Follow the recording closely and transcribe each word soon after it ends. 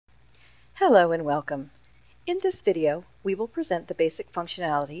Hello and welcome. In this video, we will present the basic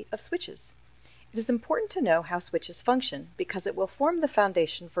functionality of switches. It is important to know how switches function because it will form the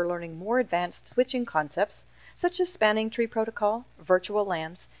foundation for learning more advanced switching concepts such as spanning tree protocol, virtual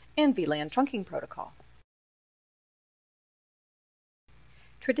LANs, and VLAN trunking protocol.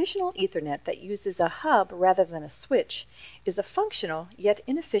 Traditional Ethernet that uses a hub rather than a switch is a functional yet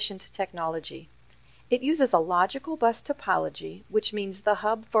inefficient technology. It uses a logical bus topology, which means the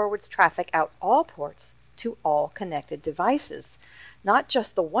hub forwards traffic out all ports to all connected devices, not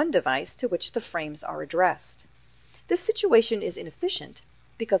just the one device to which the frames are addressed. This situation is inefficient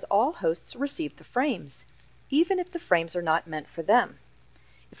because all hosts receive the frames, even if the frames are not meant for them.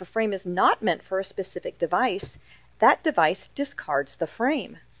 If a frame is not meant for a specific device, that device discards the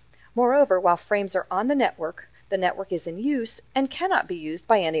frame. Moreover, while frames are on the network is in use and cannot be used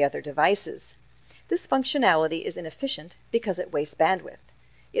by any other devices. This functionality is inefficient because it wastes bandwidth.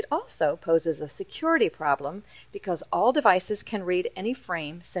 It also poses a security problem because all devices can read any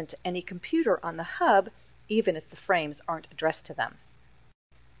frame sent to any computer on the hub, even if the frames aren't addressed to them.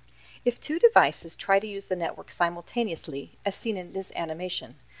 If two devices try to use the network simultaneously, as seen in this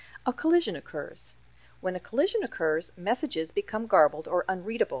animation, a collision occurs. When a collision occurs, messages become garbled or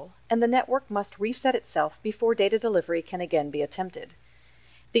unreadable, and the network must reset itself before data delivery can again be attempted.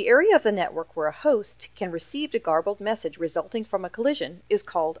 The area of the network where a host can receive a garbled message resulting from a collision is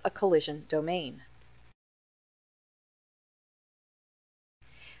called a collision domain.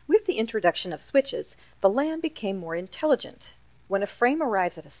 With the introduction of switches, the LAN became more intelligent. When a frame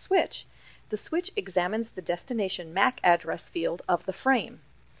arrives at a switch, the switch examines the destination MAC address field of the frame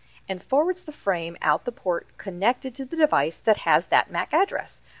and forwards the frame out the port connected to the device that has that MAC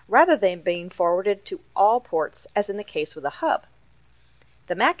address, rather than being forwarded to all ports as in the case with a hub.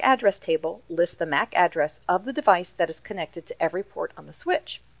 The MAC address table lists the MAC address of the device that is connected to every port on the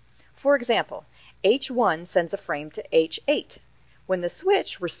switch. For example, H1 sends a frame to H8. When the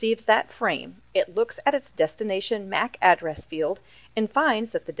switch receives that frame, it looks at its destination MAC address field and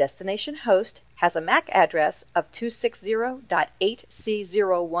finds that the destination host has a MAC address of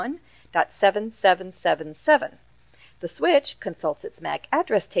 260.8c01.7777. The switch consults its MAC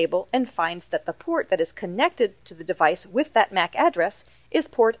address table and finds that the port that is connected to the device with that MAC address is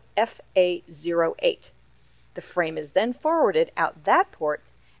port FA08. The frame is then forwarded out that port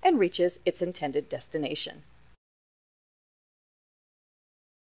and reaches its intended destination.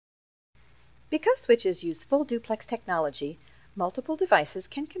 Because switches use full duplex technology, multiple devices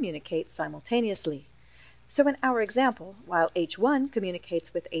can communicate simultaneously. So in our example, while H1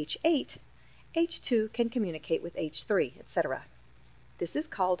 communicates with H8, H2 can communicate with H3, etc. This is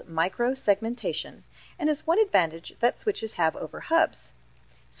called micro-segmentation and is one advantage that switches have over hubs.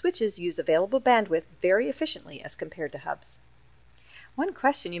 Switches use available bandwidth very efficiently as compared to hubs. One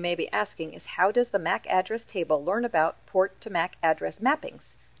question you may be asking is, how does the MAC address table learn about port to MAC address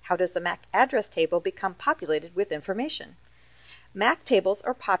mappings? How does the MAC address table become populated with information? MAC tables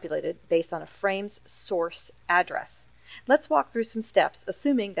are populated based on a frame's source address. Let's walk through some steps,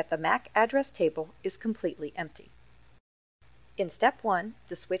 assuming that the MAC address table is completely empty. In step 1,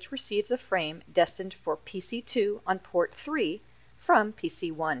 the switch receives a frame destined for PC2 on port 3 from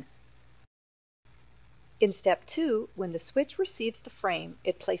PC1. In step 2, when the switch receives the frame,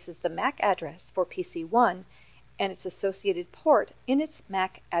 it places the MAC address for PC1 and its associated port in its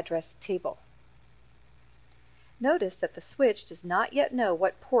MAC address table. Notice that the switch does not yet know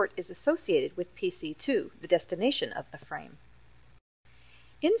what port is associated with PC2, the destination of the frame.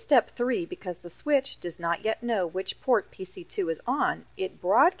 In step 3, because the switch does not yet know which port PC2 is on, it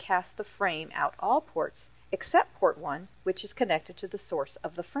broadcasts the frame out all ports except port 1, which is connected to the source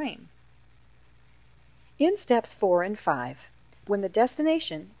of the frame. In steps 4 and 5, when the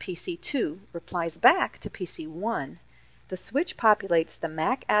destination PC2 replies back to PC1, the switch populates the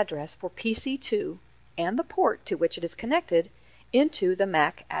MAC address for PC2 and the port to which it is connected into the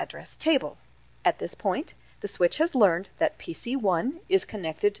MAC address table. At this point, the switch has learned that PC1 is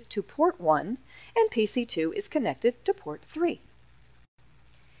connected to port 1 and PC2 is connected to port 3.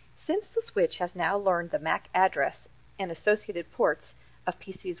 Since the switch has now learned the MAC address and associated ports of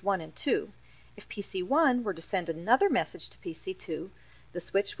PCs 1 and 2, if PC1 were to send another message to PC2, the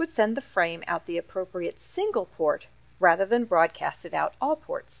switch would send the frame out the appropriate single port rather than broadcast it out all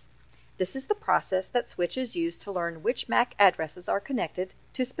ports. This is the process that switches use to learn which MAC addresses are connected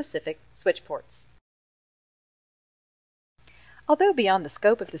to specific switch ports. Although beyond the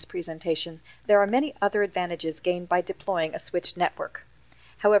scope of this presentation, there are many other advantages gained by deploying a switched network.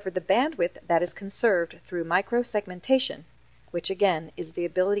 However, the bandwidth that is conserved through micro-segmentation, which again is the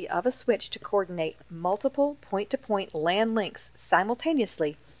ability of a switch to coordinate multiple point-to-point LAN links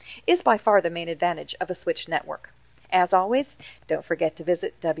simultaneously, is by far the main advantage of a switched network. As always, don't forget to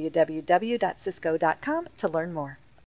visit www.cisco.com to learn more.